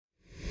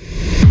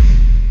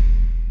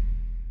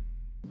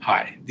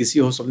Hi, this is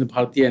your host Swapnil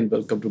Bharti and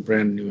welcome to a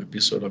brand new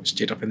episode of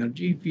State of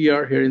Energy. We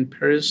are here in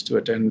Paris to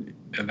attend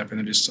LF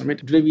Energy Summit.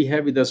 Today we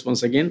have with us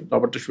once again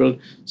Robert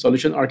Tusveld,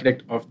 Solution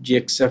Architect of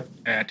GXF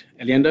at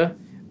Alliander.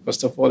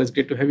 First of all, it's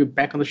great to have you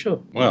back on the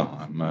show. Well,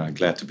 I'm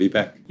glad to be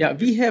back. Yeah,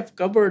 we have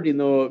covered,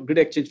 Grid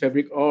Exchange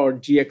Fabric or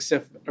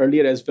GXF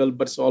earlier as well,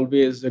 but it's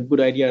always a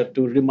good idea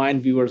to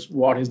remind viewers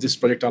what is this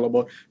project all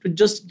about. To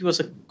just give us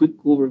a quick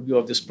overview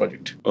of this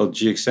project. Well,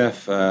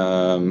 GXF,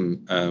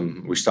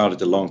 we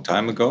started a long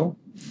time ago.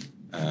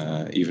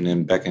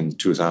 Even back in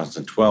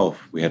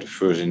 2012, we had the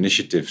first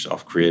initiatives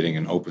of creating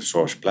an open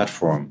source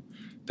platform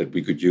that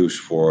we could use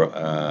for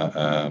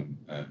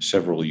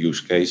several use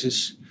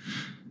cases.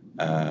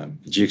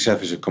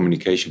 GXF is a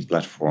communication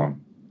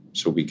platform,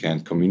 so we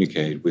can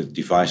communicate with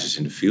devices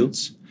in the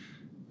fields.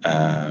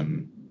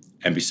 And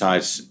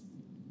besides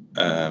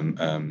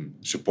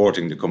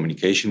supporting the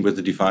communication with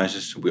the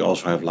devices, we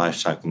also have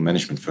lifecycle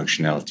management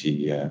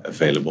functionality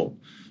available.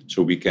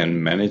 So we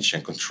can manage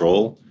and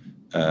control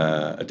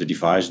the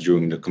device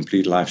during the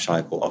complete life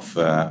cycle of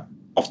the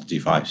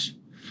device.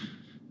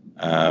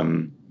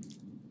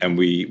 And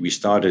we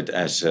started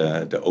as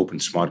the Open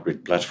Smart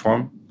Grid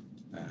platform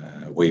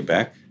way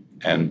back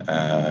and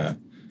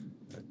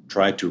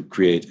tried to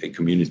create a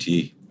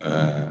community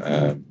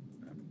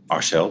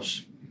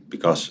ourselves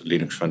because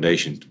Linux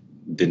Foundation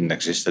didn't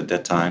exist at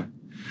that time.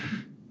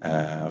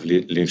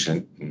 Linux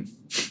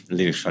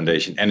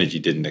Foundation Energy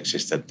didn't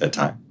exist at that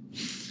time.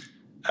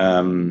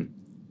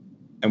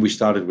 And we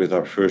started with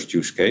our first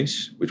use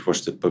case, which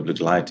was the public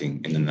lighting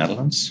in the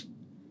Netherlands.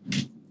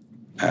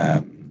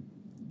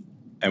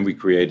 And we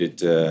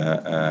created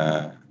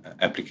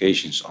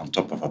applications on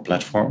top of our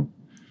platform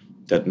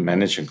that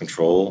manage and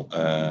control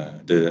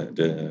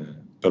the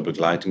public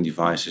lighting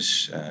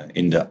devices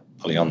in the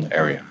Alliander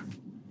area.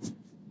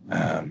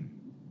 And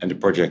the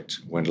project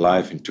went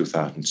live in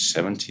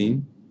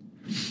 2017.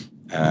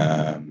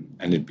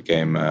 And it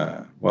became,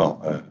 a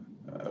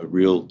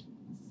real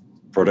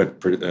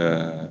product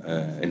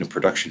in a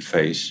production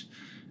phase,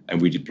 and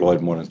we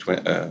deployed more than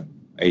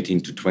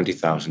 18 to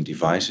 20,000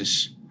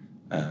 devices,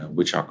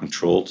 which are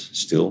controlled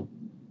still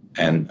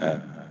and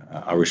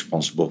are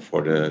responsible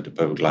for the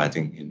public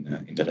lighting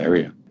in that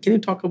area. Can you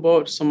talk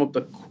about some of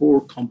the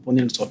core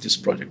components of this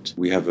project?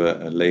 We have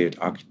a layered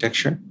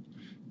architecture,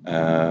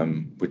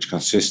 which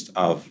consists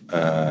of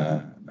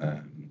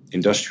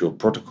industrial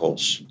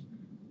protocols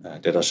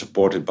that are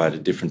supported by the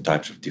different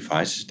types of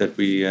devices that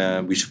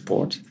we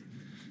support.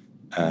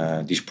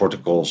 These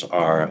protocols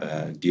are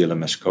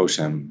DLMS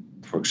COSAM,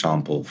 for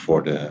example,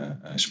 for the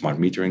smart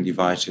metering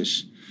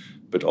devices,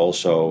 but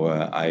also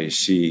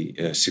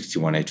IEC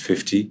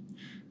 61850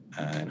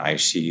 and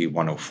IEC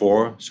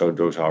 104. So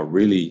those are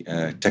really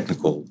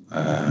technical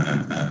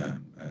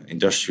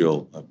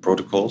industrial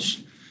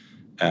protocols,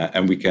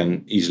 and we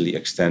can easily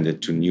extend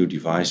it to new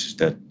devices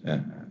that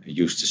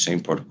use the same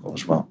protocol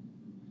as well.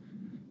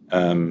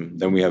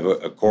 Then we have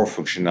a core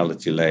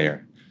functionality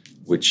layer,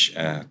 which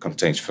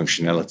contains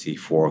functionality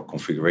for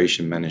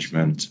configuration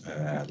management,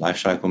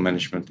 lifecycle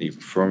management, even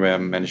firmware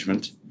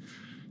management,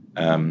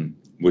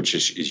 which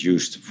is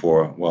used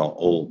for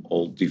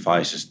all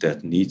devices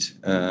that need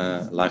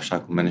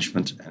lifecycle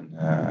management,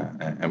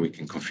 and we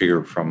can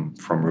configure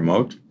from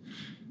remote.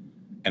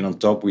 And on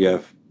top, we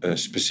have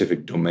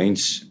specific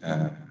domains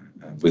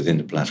within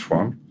the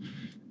platform,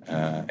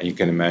 and you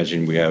can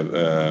imagine we have.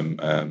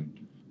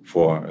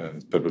 For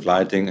public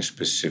lighting, a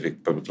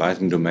specific public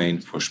lighting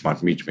domain. For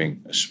smart metering,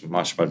 a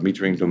smart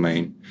metering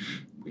domain.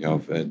 We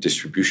have a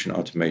distribution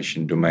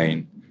automation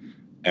domain.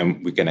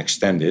 And we can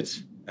extend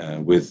it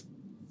with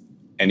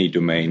any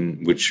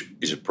domain which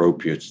is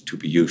appropriate to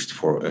be used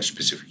for a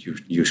specific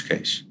use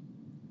case.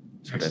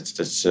 So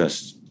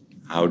that's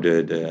how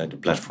the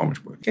platform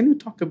is working. Can you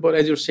talk about,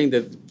 as you're saying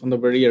that from the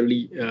very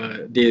early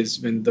days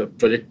when the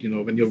project,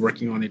 when you're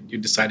working on it, you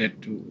decided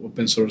to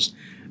open source.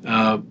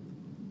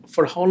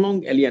 For how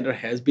long Alliander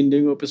has been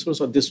doing open source,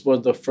 or this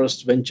was the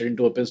first venture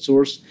into open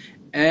source,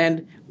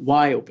 and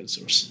why open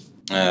source?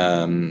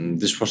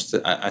 This was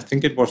I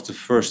think it was the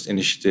first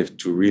initiative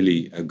to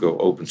really go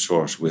open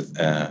source with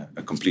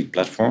a complete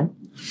platform,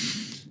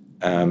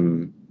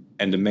 and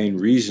the main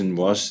reason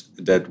was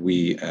that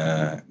we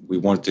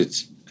wanted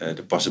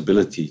the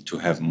possibility to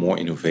have more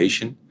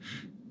innovation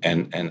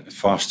and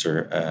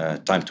faster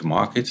time to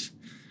market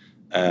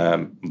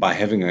by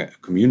having a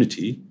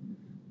community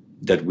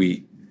that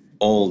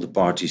all the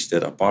parties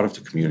that are part of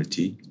the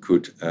community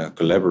could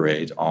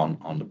collaborate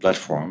on the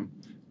platform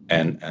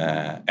and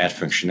add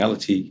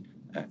functionality,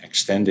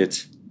 extend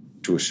it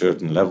to a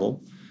certain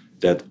level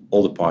that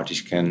all the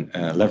parties can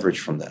leverage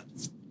from that.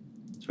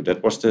 So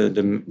that was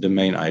the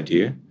main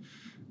idea.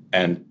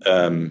 And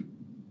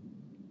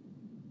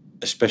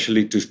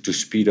especially to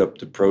speed up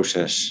the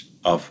process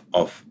of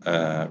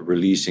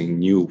releasing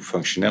new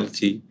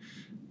functionality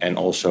and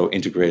also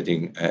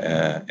integrating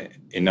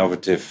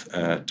innovative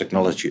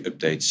technology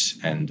updates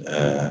and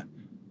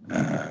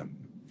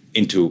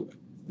into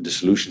the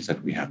solutions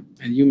that we have.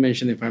 And you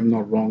mentioned, if I'm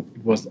not wrong,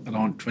 it was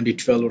around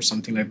 2012 or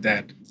something like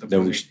that.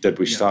 That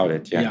we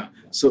started, yeah.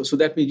 So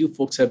that means you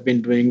folks have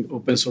been doing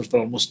open source for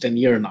almost 10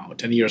 years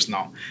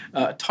now.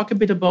 Talk a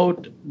bit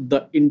about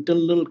the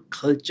internal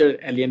culture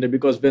at Alliander,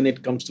 because when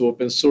it comes to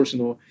open source,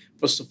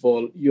 first of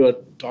all, you are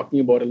talking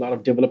about a lot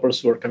of developers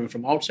who are coming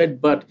from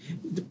outside, but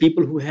the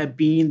people who have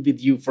been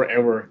with you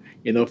forever,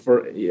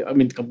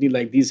 company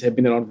like these have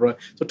been around for.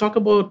 So talk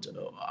about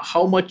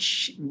how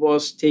much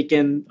was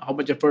taken, how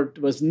much effort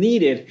was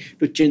needed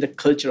to change the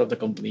culture of the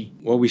company.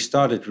 Well, we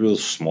started real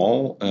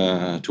small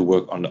to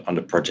work on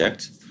the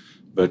project,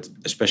 but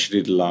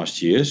especially the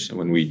last years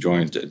when we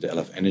joined the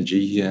LF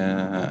Energy,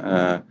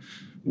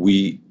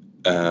 we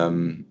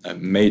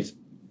made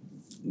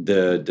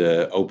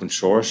the open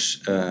source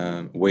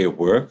way of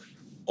work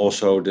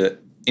also the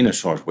inner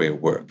source way of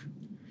work.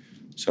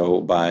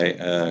 So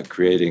by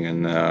creating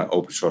an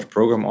open source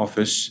program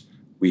office,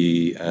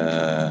 we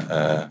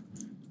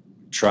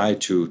try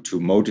to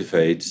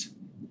motivate,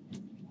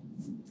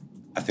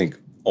 I think,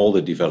 all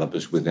the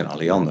developers within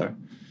Alliander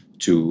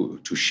to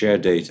share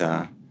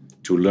data,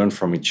 to learn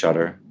from each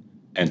other,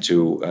 and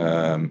to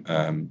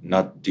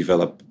not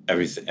develop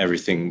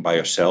everything by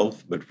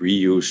yourself, but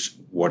reuse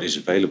what is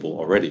available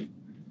already.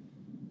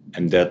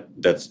 And that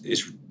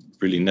is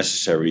really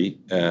necessary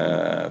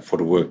for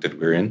the work that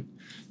we're in.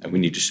 And we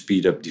need to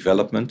speed up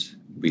development.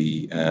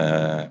 We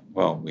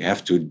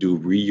have to do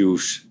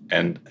reuse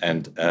and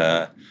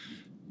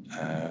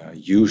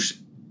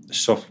use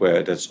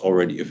software that's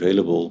already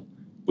available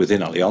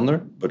within Alliander,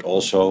 but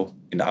also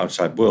in the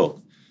outside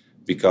world,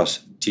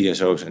 because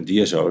TSOs and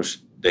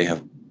DSOs, they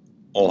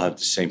all have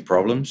the same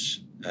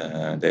problems.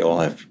 They all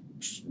have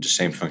the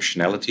same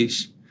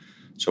functionalities.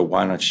 So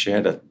why not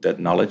share that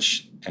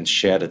knowledge and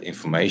share that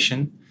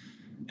information,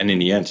 and in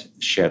the end,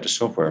 share the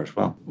software as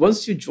well.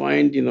 Once you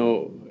joined,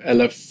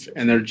 LF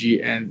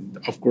Energy, and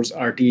of course,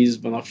 RT is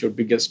one of your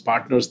biggest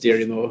partners there,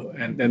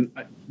 and then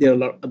there are a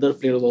lot of other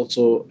players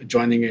also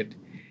joining it.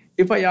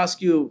 If I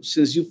ask you,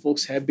 since you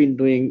folks have been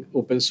doing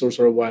open source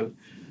for a while,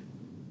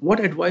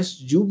 what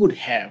advice you would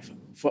have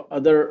for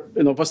other,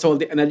 first of all,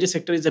 the energy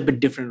sector is a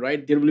bit different,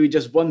 right? There will be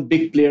just one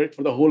big player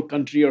for the whole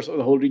country or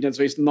the whole region.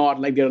 So it's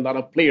not like there are a lot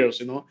of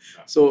players,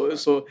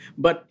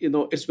 but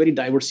it's very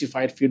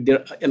diversified field. There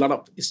are a lot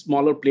of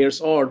smaller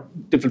players or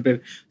different players.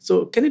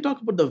 So can you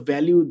talk about the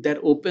value that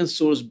open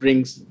source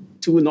brings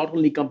to not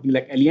only company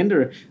like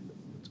Alliander,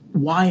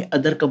 why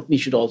other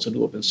companies should also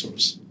do open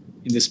source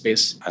in this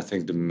space? I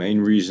think the main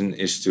reason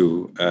is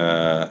to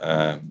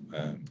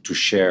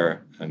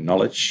share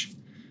knowledge,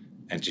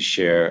 and to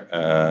share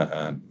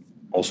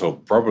also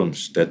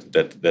problems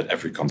that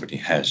every company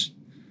has,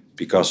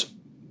 because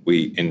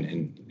we,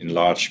 in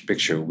large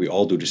picture, we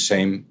all do the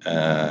same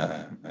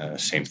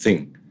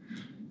thing,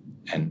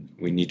 and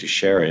we need to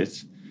share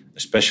it,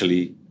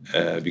 especially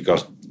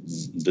because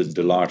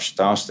the large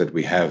task that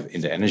we have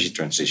in the energy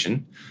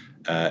transition.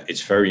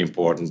 It's very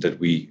important that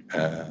we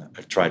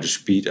try to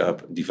speed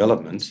up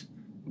development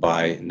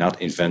by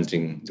not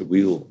inventing the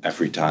wheel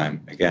every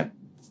time again.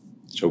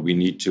 So we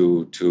need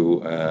to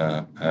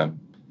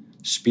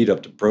speed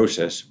up the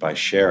process by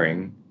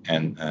sharing,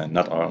 and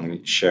not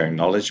only sharing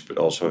knowledge, but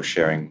also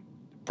sharing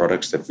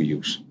products that we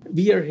use.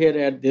 We are here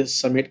at this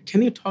summit.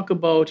 Can you talk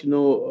about,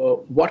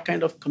 what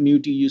kind of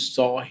community you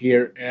saw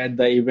here at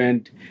the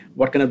event?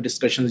 What kind of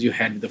discussions you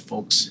had with the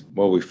folks?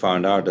 Well, we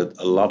found out that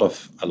a lot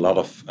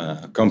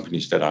of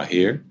companies that are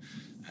here,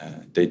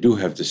 they do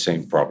have the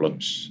same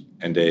problems.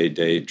 And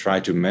they try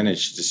to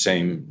manage the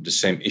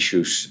same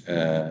issues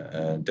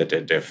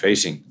that they're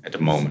facing at the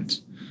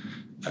moment.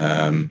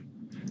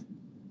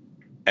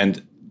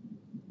 And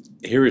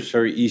here it's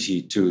very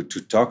easy to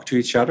talk to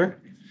each other.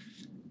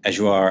 As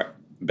you are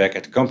back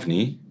at the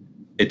company,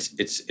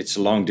 it's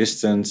a long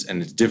distance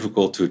and it's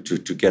difficult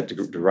to get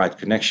the right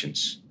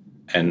connections.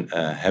 And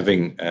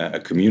having a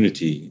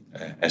community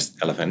as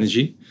LF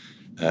Energy,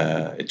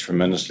 it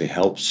tremendously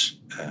helps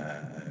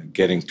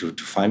getting to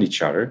find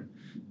each other.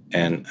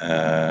 And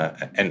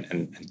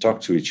talk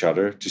to each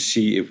other to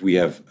see if we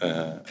have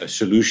a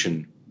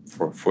solution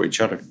for each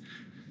other.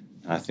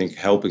 I think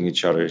helping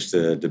each other is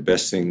the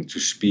best thing to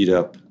speed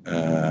up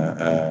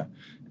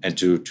and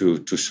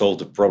to solve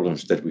the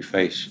problems that we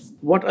face.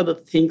 What are the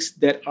things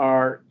that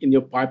are in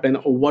your pipeline,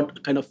 or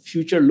what kind of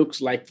future looks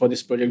like for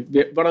this project?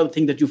 What are the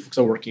things that you folks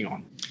are working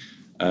on?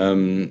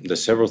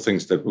 There's several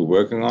things that we're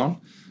working on.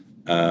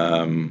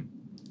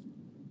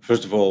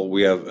 First of all,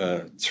 we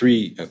have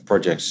 3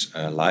 projects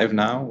live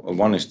now.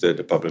 One is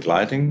the public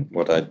lighting,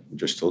 what I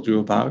just told you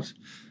about.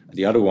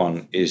 The other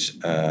one is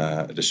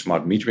the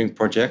smart metering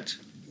project,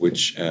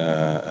 which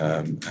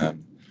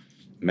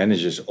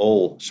manages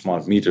all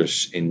smart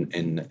meters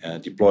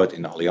deployed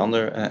in the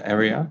Alliander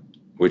area,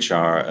 which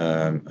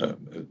are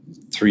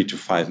 3 to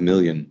 5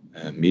 million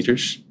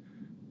meters,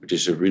 which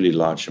is a really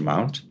large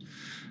amount.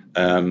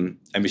 And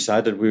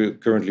beside that, we're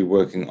currently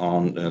working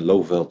on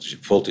low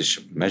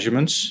voltage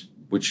measurements,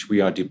 which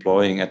we are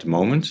deploying at the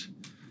moment,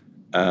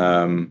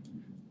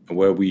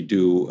 where we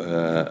do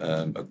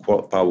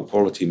power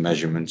quality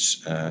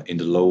measurements in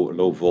the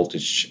low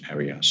voltage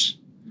areas.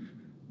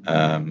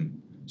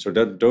 So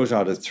those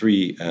are the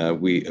three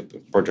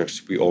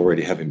projects we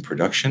already have in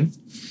production.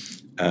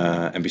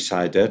 And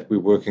beside that,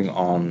 we're working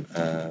on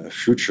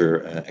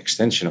future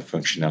extension of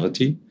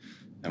functionality.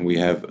 And we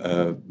have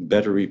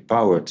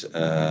battery-powered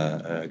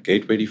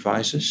gateway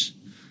devices,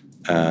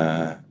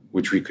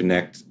 which we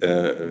connect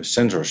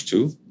sensors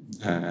to.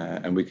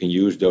 And we can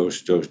use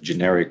those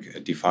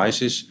generic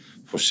devices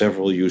for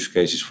several use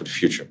cases for the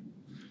future.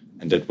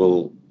 And that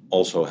will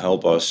also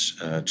help us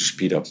to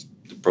speed up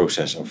the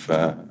process of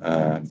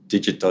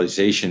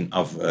digitalization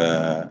of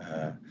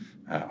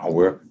our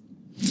work.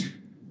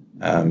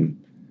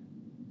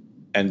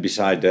 And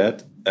beside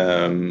that,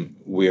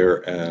 we're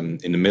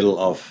in the middle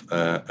of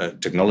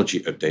technology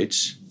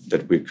updates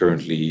that we're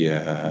currently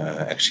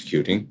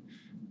executing,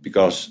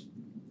 because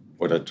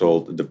what I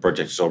told, the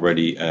project is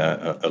already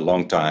a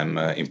long time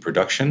in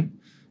production,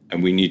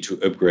 and we need to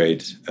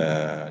upgrade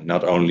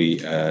not only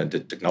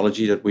the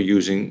technology that we're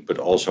using, but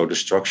also the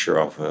structure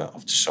of the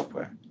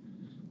software.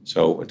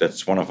 So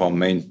that's one of our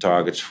main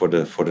targets for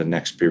the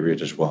next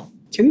period as well.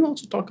 Can you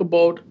also talk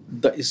about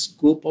the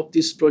scope of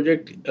this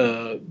project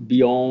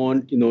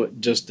beyond,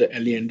 just the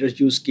Alliander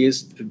use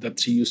case, the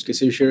 3 use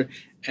cases here,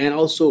 and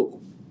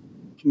also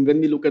when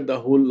we look at the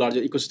whole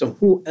larger ecosystem,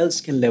 who else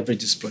can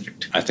leverage this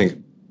project? I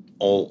think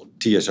all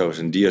TSOs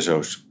and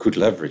DSOs could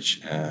leverage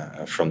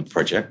from the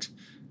project,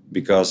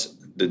 because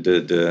the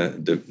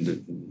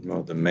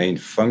main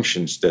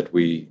functions that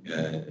we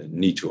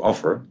need to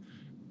offer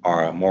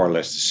are more or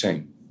less the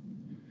same.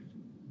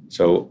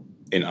 So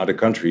in other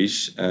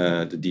countries,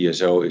 the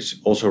DSO is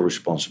also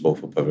responsible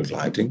for public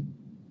lighting,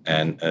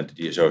 and the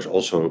DSO is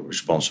also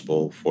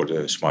responsible for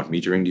the smart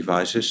metering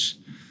devices.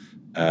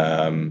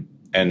 I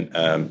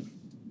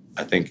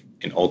think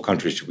in all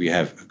countries we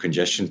have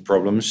congestion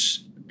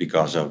problems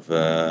because of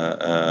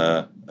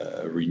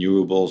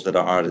renewables that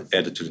are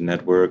added to the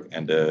network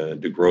and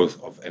the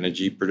growth of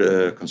energy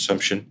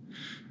consumption,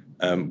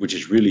 which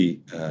is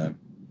really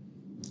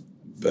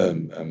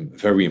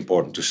very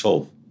important to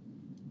solve,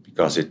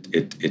 because the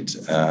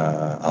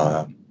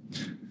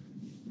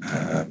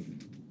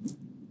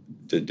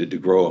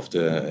growth of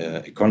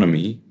the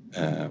economy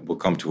will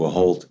come to a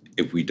halt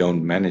if we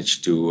don't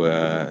manage to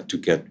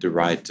get the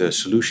right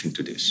solution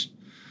to this.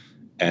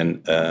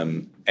 And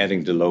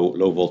adding the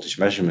low voltage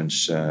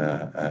measurements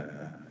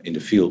in the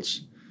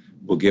fields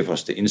will give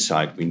us the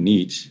insight we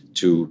need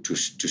to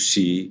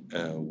see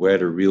where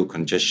the real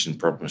congestion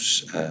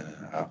problems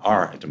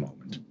are at the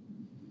moment.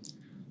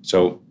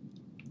 So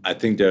I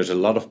think there's a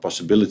lot of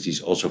possibilities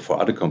also for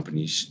other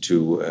companies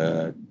to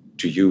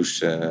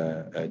use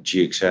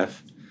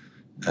GXF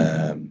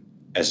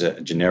as a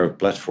generic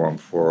platform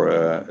for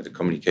the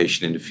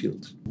communication in the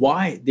field.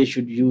 Why they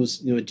should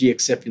use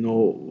GXF?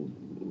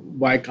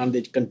 Why can't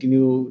they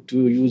continue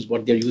to use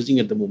what they're using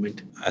at the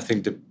moment? I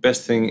think the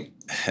best thing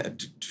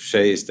to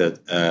say is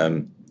that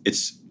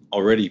it's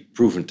already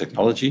proven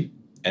technology,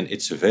 and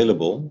it's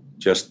available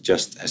just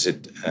as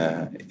it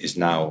is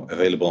now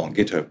available on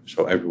GitHub,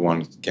 so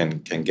everyone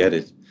can get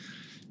it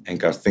and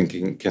can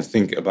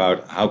think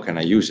about how can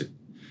I use it.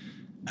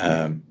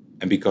 And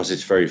because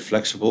it's very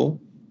flexible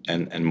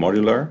and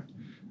modular,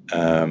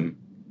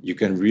 you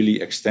can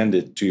really extend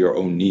it to your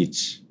own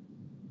needs.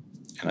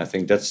 And I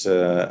think that's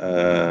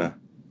an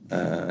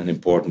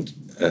important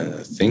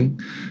thing.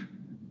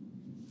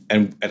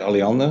 And at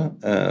Alliander,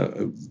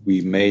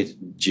 we made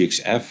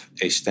GXF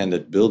a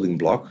standard building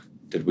block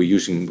that we're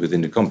using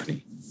within the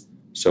company.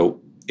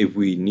 So if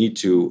we need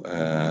to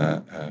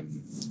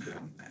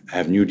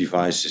have new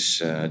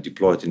devices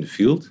deployed in the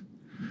field,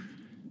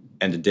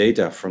 and the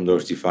data from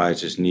those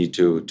devices need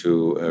to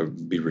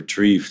be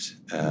retrieved,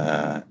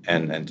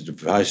 and the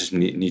devices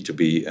need to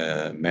be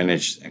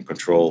managed and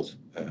controlled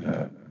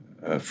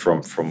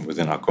from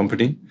within our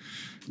company,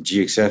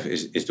 GXF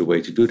is the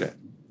way to do that.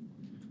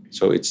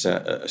 So it's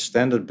a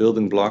standard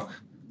building block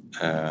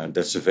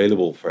that's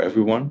available for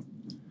everyone,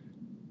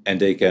 and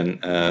they can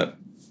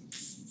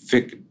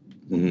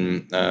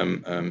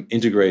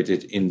integrate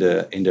it in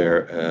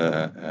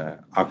their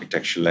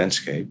architecture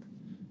landscape.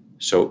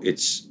 So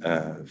it's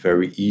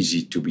very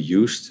easy to be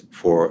used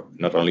for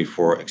not only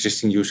for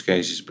existing use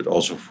cases, but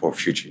also for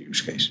future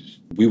use cases.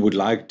 We would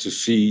like to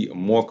see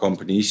more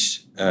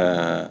companies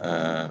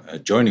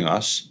joining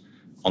us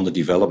on the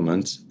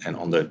development and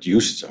on the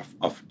usage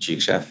of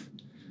GXF,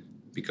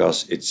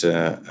 because it's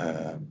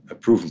a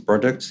proven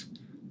product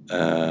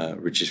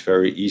which is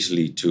very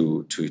easily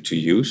to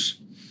use,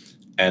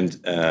 and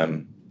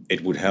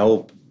it would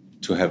help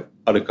to have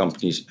other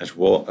companies as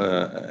well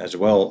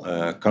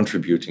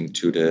contributing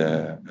to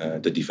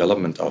the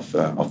development of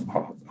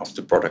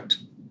the product.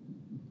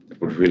 That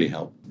would really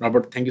help.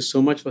 Robert, thank you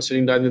so much for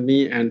sitting down with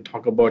me and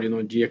talk about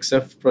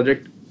GXF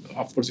project,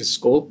 of course, its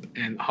scope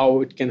and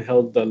how it can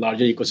help the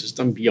larger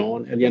ecosystem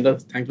beyond Alliander.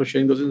 Thanks for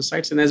sharing those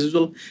insights. And as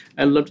usual,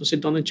 I'd love to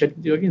sit down and chat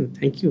with you again.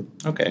 Thank you.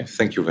 Okay,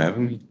 thank you for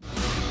having me.